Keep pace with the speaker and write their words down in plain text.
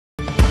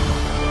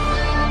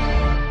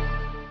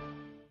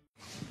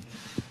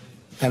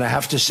And I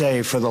have to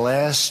say, for the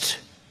last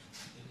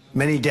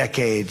many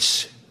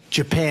decades,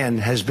 Japan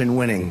has been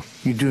winning.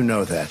 You do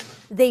know that.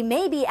 They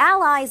may be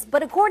allies,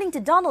 but according to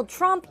Donald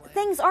Trump,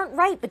 things aren't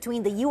right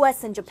between the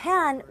U.S. and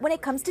Japan when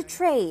it comes to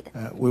trade.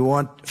 We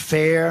want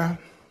fair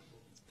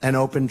and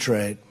open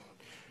trade.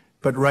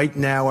 But right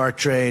now, our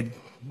trade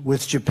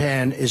with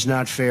Japan is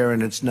not fair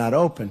and it's not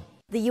open.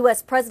 The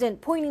U.S. president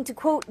pointing to,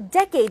 quote,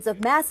 decades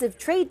of massive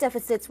trade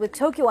deficits with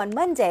Tokyo on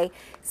Monday,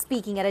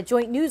 speaking at a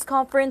joint news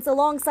conference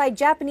alongside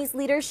Japanese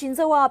leader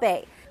Shinzo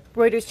Abe.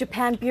 Reuters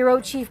Japan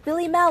Bureau Chief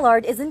Billy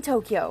Mallard is in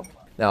Tokyo.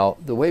 Now,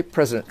 the way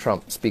President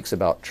Trump speaks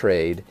about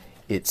trade,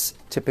 it's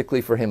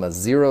typically for him a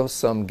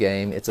zero-sum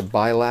game. It's a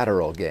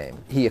bilateral game.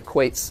 He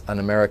equates an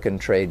American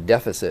trade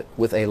deficit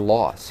with a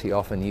loss. He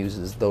often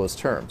uses those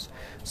terms.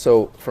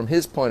 So from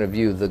his point of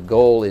view, the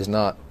goal is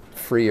not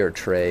freer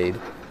trade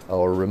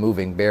or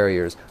removing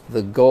barriers.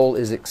 The goal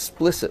is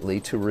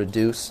explicitly to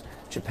reduce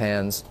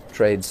Japan's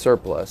trade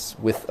surplus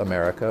with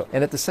America.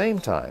 And at the same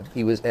time,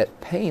 he was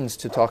at pains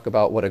to talk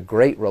about what a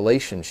great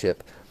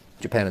relationship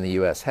Japan and the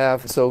U.S.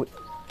 have. So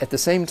at the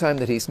same time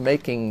that he's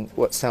making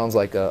what sounds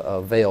like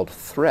a veiled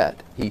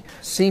threat, he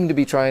seemed to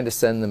be trying to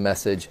send the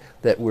message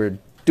that we're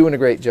doing a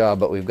great job,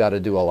 but we've got to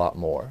do a lot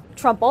more.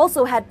 Trump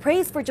also had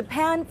praise for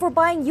Japan for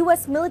buying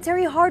U.S.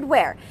 military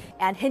hardware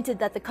and hinted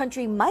that the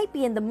country might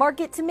be in the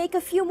market to make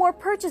a few more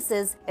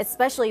purchases,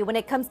 especially when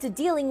it comes to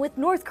dealing with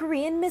North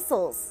Korean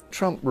missiles.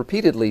 Trump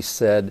repeatedly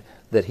said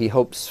that he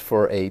hopes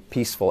for a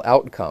peaceful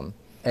outcome,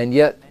 and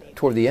yet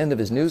toward the end of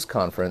his news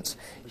conference,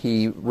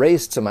 he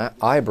raised some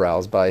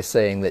eyebrows by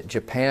saying that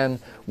Japan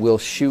will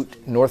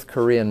shoot North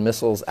Korean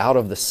missiles out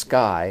of the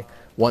sky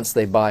once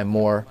they buy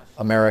more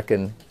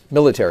American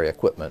military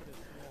equipment,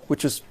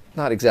 which is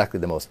not exactly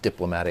the most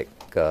diplomatic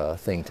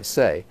thing to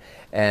say.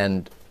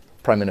 And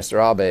Prime Minister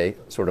Abe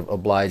sort of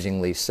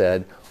obligingly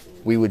said,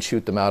 we would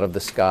shoot them out of the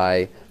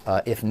sky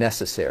if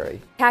necessary.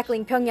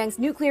 Tackling Pyongyang's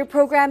nuclear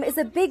program is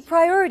a big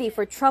priority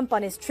for Trump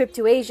on his trip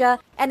to Asia,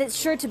 and it's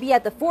sure to be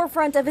at the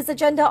forefront of his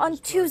agenda on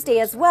Tuesday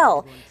as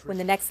well, when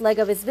the next leg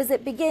of his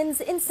visit begins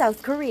in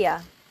South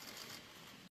Korea.